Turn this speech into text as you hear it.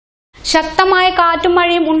ശക്തമായ കാറ്റും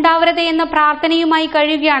മഴയും ഉണ്ടാവരുതേ എന്ന പ്രാർത്ഥനയുമായി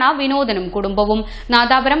കഴിയുകയാണ് വിനോദനും കുടുംബവും.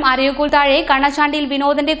 നാദാപുരം അരയക്കൂൽ താഴെ കണ്ണച്ചാണ്ടിയിൽ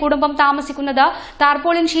വിനോദന്റെ കുടുംബം താമസിക്കുന്നത്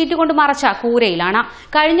താർപോളിൻ ഷീറ്റ് കൊണ്ട് മറച്ച കൂരയിലാണ്.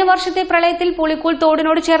 കഴിഞ്ഞ വർഷത്തെ പ്രളയത്തിൽ പുളിക്കൂൽ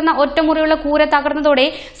തോടിനോട് ചേർന്ന ഒറ്റമുറിയുള്ള കൂര തകർന്നതോടെ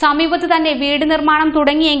സമീപത്ത് തന്നെ വീട് നിർമ്മാണം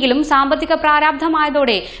തുടങ്ങിയെങ്കിലും സാമ്പത്തിക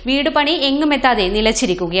പ്രാരാബ്ധമായതോടെ വീട് പണി എങ്ങുമെത്താതെ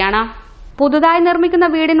നിലച്ചിരിക്കുകയാണ്. പുതുതായി നിർമ്മിക്കുന്ന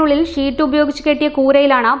വീടിനുള്ളിൽ ഷീറ്റ് ഉപയോഗിച്ച് കെട്ടിയ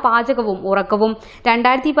കൂരയിലാണ് പാചകവും ഉറക്കവും.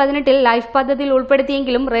 2018 ലൈഫ് പദ്ധതിയിൽ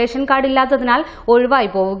ഉൾപ്പെടുത്തിയെങ്കിലും റേഷൻ കാർഡ് ഇല്ലാത്തതിനാൽ ഒഴിവായി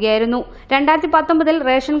പോവുകയായിരുന്നു. 2019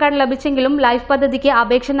 റേഷൻ കാർഡ് ലഭിച്ചെങ്കിലും ലൈഫ് പദ്ധതിക്ക്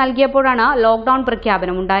അപേക്ഷ നൽകിയപ്പോഴാണ് ലോക്ഡൌൺ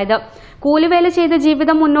പ്രഖ്യാപനമുണ്ടായത്. കൂലിവേല ചെയ്ത്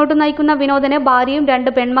ജീവിതം മുന്നോട്ട് നയിക്കുന്ന വിനോദന് ഭാര്യയും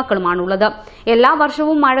 2 പെൺമക്കളുമാണുള്ളത്. എല്ലാ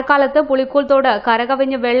വർഷവും മഴക്കാലത്ത് പുളിക്കൂൽ തോട്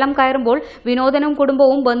കരകവിഞ്ഞ് വെള്ളം കയറുമ്പോൾ വിനോദനും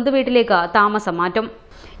കുടുംബവും ബന്ധുവീട്ടിലേക്ക് താമസം മാറ്റും.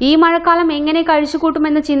 ഈ മഴക്കാലം എങ്ങനെ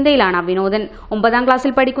കഴിച്ചുകൂട്ടുമെന്ന ചിന്തയിലാണ് വിനോദൻ. 9ാം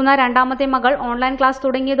ക്ലാസ്സിൽ പഠിക്കുന്ന രണ്ടാമത്തെ മകൾ ഓൺലൈൻ ക്ലാസ്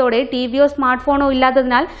തുടങ്ങിയതോടെ ടിവിയോ സ്മാർട്ട് ഫോണോ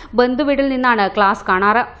ഇല്ലാത്തതിനാൽ ബന്ധുവീട്ടിൽ നിന്നാണ് ക്ലാസ്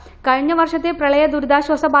കാണാറ്. കഴിഞ്ഞ വർഷത്തെ പ്രളയ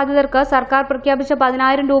ദുരിതാശ്വാസ ബാധിതർക്ക് സർക്കാർ പ്രഖ്യാപിച്ച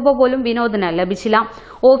 10,000 രൂപ പോലും വിനോദന് ലഭിച്ചില്ല.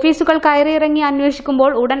 ഓഫീസുകൾ കയറിയിറങ്ങി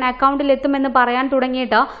അന്വേഷിക്കുമ്പോൾ ഉടൻ അക്കൌണ്ടിൽ എത്തുമെന്ന് പറയാൻ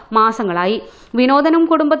തുടങ്ങിയിട്ട് മാസങ്ങളായി. വിനോദനും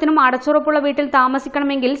കുടുംബത്തിനും അടച്ചുറപ്പുള്ള വീട്ടിൽ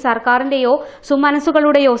താമസിക്കണമെങ്കിൽ സർക്കാരിന്റെയോ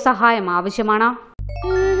സുമനസുകളുടെയോ സഹായം ആവശ്യമാണ്.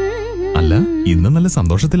 അല്ല, ഇന്ന് നല്ല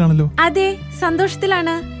സന്തോഷത്തിലാണല്ലോ. അതെ,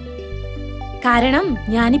 സന്തോഷത്തിലാണ്. കാരണം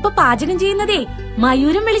ഞാനിപ്പോ പാചകം ചെയ്യുന്നതേ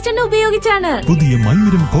മയൂരം വെളിച്ചെണ്ണ ഉപയോഗിച്ചാണ്. പുതിയ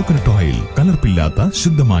മയൂരം കോക്കനട്ട് ഓയിൽ, കലർപ്പില്ലാത്ത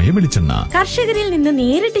ശുദ്ധമായ വെളിച്ചെണ്ണ. കർഷകരിൽ നിന്ന്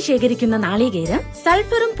നേരിട്ട് ശേഖരിക്കുന്ന നാളികേരം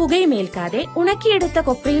സൾഫറും പുകയും ഏൽക്കാതെ ഉണക്കിയെടുത്ത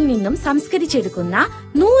കൊപ്രയിൽ നിന്നും സംസ്കരിച്ചെടുക്കുന്ന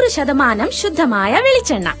 100% ശുദ്ധമായ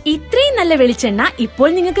വെളിച്ചെണ്ണ. ഇത്രയും നല്ല വെളിച്ചെണ്ണ ഇപ്പോൾ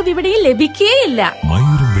നിങ്ങൾക്ക് വിപണിയിൽ ലഭിക്കുകയില്ല.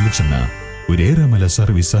 മയൂരം വെളിച്ചെണ്ണ, ഒരു ഏറെമല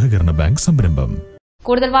സർവീസ് സഹകരണ ബാങ്ക് സംരംഭം.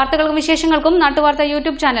 കൂടുതൽ വാർത്തകൾക്കും വിശേഷങ്ങൾക്കും നാട്ടുവാർത്ത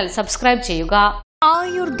യൂട്യൂബ് ചാനൽ സബ്സ്ക്രൈബ് ചെയ്യുക.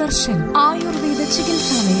 Ayurdarshan Ayurveda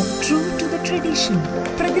ചികിത്സാലയം, true to the tradition.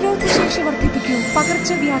 പ്രതിരോധശേഷി വർദ്ധിപ്പിക്കൂ,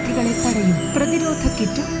 പകർച്ചവ്യാധികളെ തടയും. പ്രതിരോധ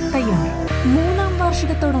കിറ്റ് തയ്യാർ. 3ാം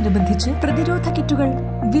വാർഷികത്തോടനുബന്ധിച്ച് പ്രതിരോധ കിറ്റുകൾ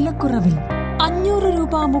വിലക്കുറവിൽ. 500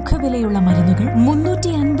 രൂപ മുഖവിലയുള്ള മരുന്നുകൾ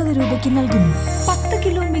 350 രൂപയ്ക്ക് നൽകുന്നു. 10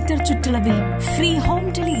 കിലോമീറ്റർ ചുറ്റളവിൽ ഫ്രീ ഹോം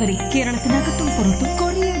ഡെലിവറി. കേരളത്തിനകത്തും പുറത്തും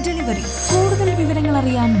കൊറിയർ ഡെലിവറി. കൂടുതൽ വിവരങ്ങൾ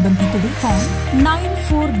അറിയാൻ ബന്ധപ്പെടും. Phone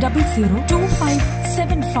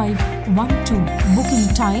 9400257512.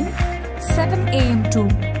 Booking time 7 AM to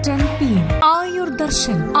 10 PM.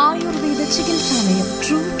 Ayurdarshan Ayurveda ചികിത്സാലയം,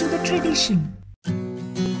 true to the tradition.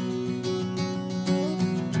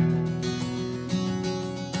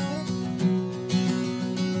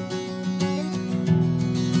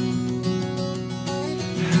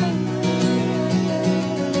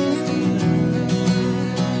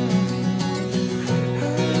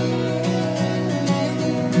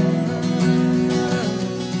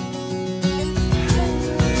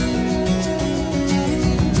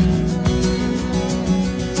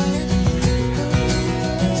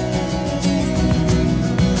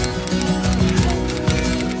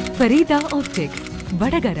 Farida optic,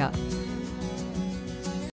 Vadakara.